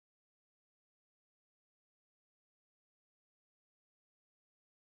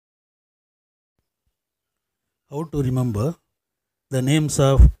How to remember the names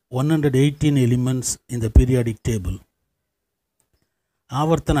of 118 elements in the periodic table.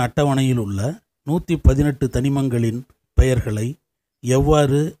 ஆவர்த்தன அட்டவணையில் உள்ள 118 தனிமங்களின் பெயர்களை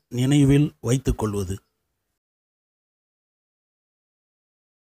எவ்வாறு நினைவில் வைத்துக் கொள்வது?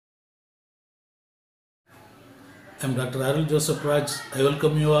 I am Dr. Arul Joseph Raj. I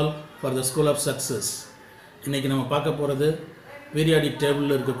welcome you all for the School of Success. இன்னைக்கு நம்ம பார்க்க போகிறது பீரியாடிக்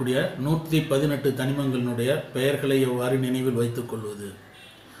டேபிளில் இருக்கக்கூடிய 118 தனிமங்களினுடைய பெயர்களை எவ்வாறு நினைவில் வைத்துக் கொள்வது.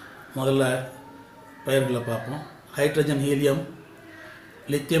 முதல்ல பெயர்களை பார்ப்போம். Hydrogen, helium,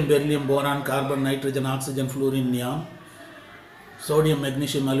 lithium, beryllium, boron, carbon, nitrogen, oxygen, fluorine, neon, sodium,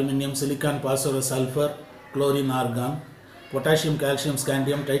 magnesium, aluminium, silicon, phosphorus, sulphur, chlorine, argon, potassium, calcium,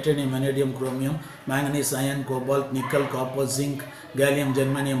 scandium, titanium, vanadium, chromium, manganese, iron, cobalt, nickel, copper, zinc, gallium,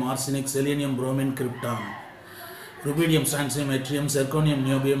 germanium, arsenic, selenium, bromine, krypton, rubidium, strontium, yttrium, zirconium,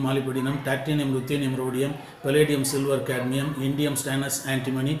 niobium, molybdenum, titanium, ruthenium, rhodium, palladium, silver, cadmium, indium, stannous,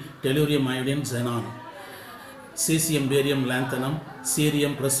 antimony, tellurium, iodine, xenon, cesium, barium, lanthanum,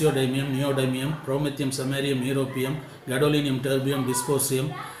 cerium, praseodymium, neodymium, promethium, samarium, europium, gadolinium, terbium, dysprosium,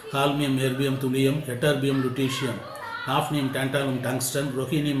 holmium, erbium, thulium, ytterbium, lutetium, hafnium, tantalum, tungsten,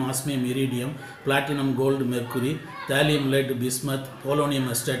 rohinium, osmium, iridium, platinum, gold, mercury, thallium, lead, bismuth, polonium,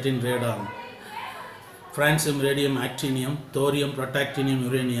 astatine, radon, francium, radium, actinium, thorium, protactinium,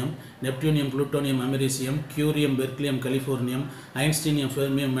 uranium, neptunium, plutonium, americium, curium, berkelium, californium, einsteinium,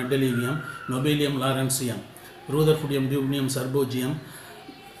 fermium, mendelevium, nobelium, lawrencium, rutherfordium, dubnium, serbogium,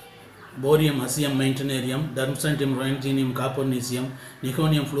 borium, osmium, maintenarium, dermstrontium, rhodium, copernicium,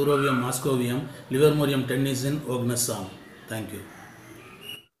 nihonium, fluorovium, moscovium, livermorium, tennessine, ognosam. Thank you.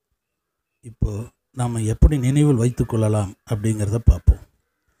 இப்போ நாம் எப்படி நினைவில் வைத்துக்கொள்ளலாம் அப்படிங்கிறத பார்ப்போம்.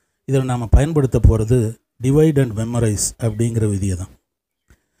 இதில் நாம் பயன்படுத்த போகிறது டிவைட் அண்ட் மெமரைஸ் அப்படிங்கிற விதியை தான்.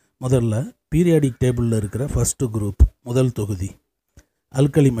 முதல்ல பீரியாடிக் டேபிளில் இருக்கிற ஃபஸ்ட்டு குரூப், முதல் தொகுதி,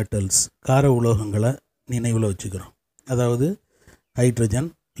 அல்கலி மெட்டல்ஸ், கார உலோகங்களை நினைவில் வச்சுக்கிறோம். அதாவது hydrogen,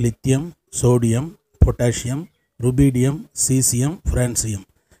 lithium, sodium, potassium, rubidium, caesium, francium,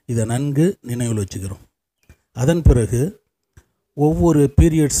 இதை நன்கு நினைவில் வச்சுக்கிறோம். அதன் பிறகு ஒவ்வொரு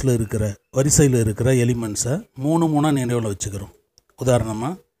பீரியட்ஸில் இருக்கிற வரிசையில் இருக்கிற எலிமெண்ட்ஸை மூணாக நினைவில் வச்சுக்கிறோம்.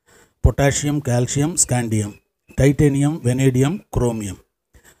 உதாரணமாக potassium, calcium, scandium, titanium, vanadium, chromium.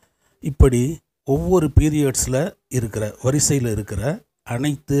 இப்படி ஒவ்வொரு பீரியட்ஸில் இருக்கிற வரிசையில் இருக்கிற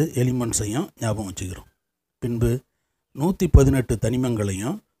அனைத்து எலிமெண்ட்ஸையும் ஞாபகம் வச்சுக்கிறோம். பின்பு 118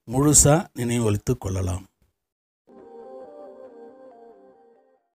 தனிமங்களையும் முழுசாக நினைவழித்து கொள்ளலாம்.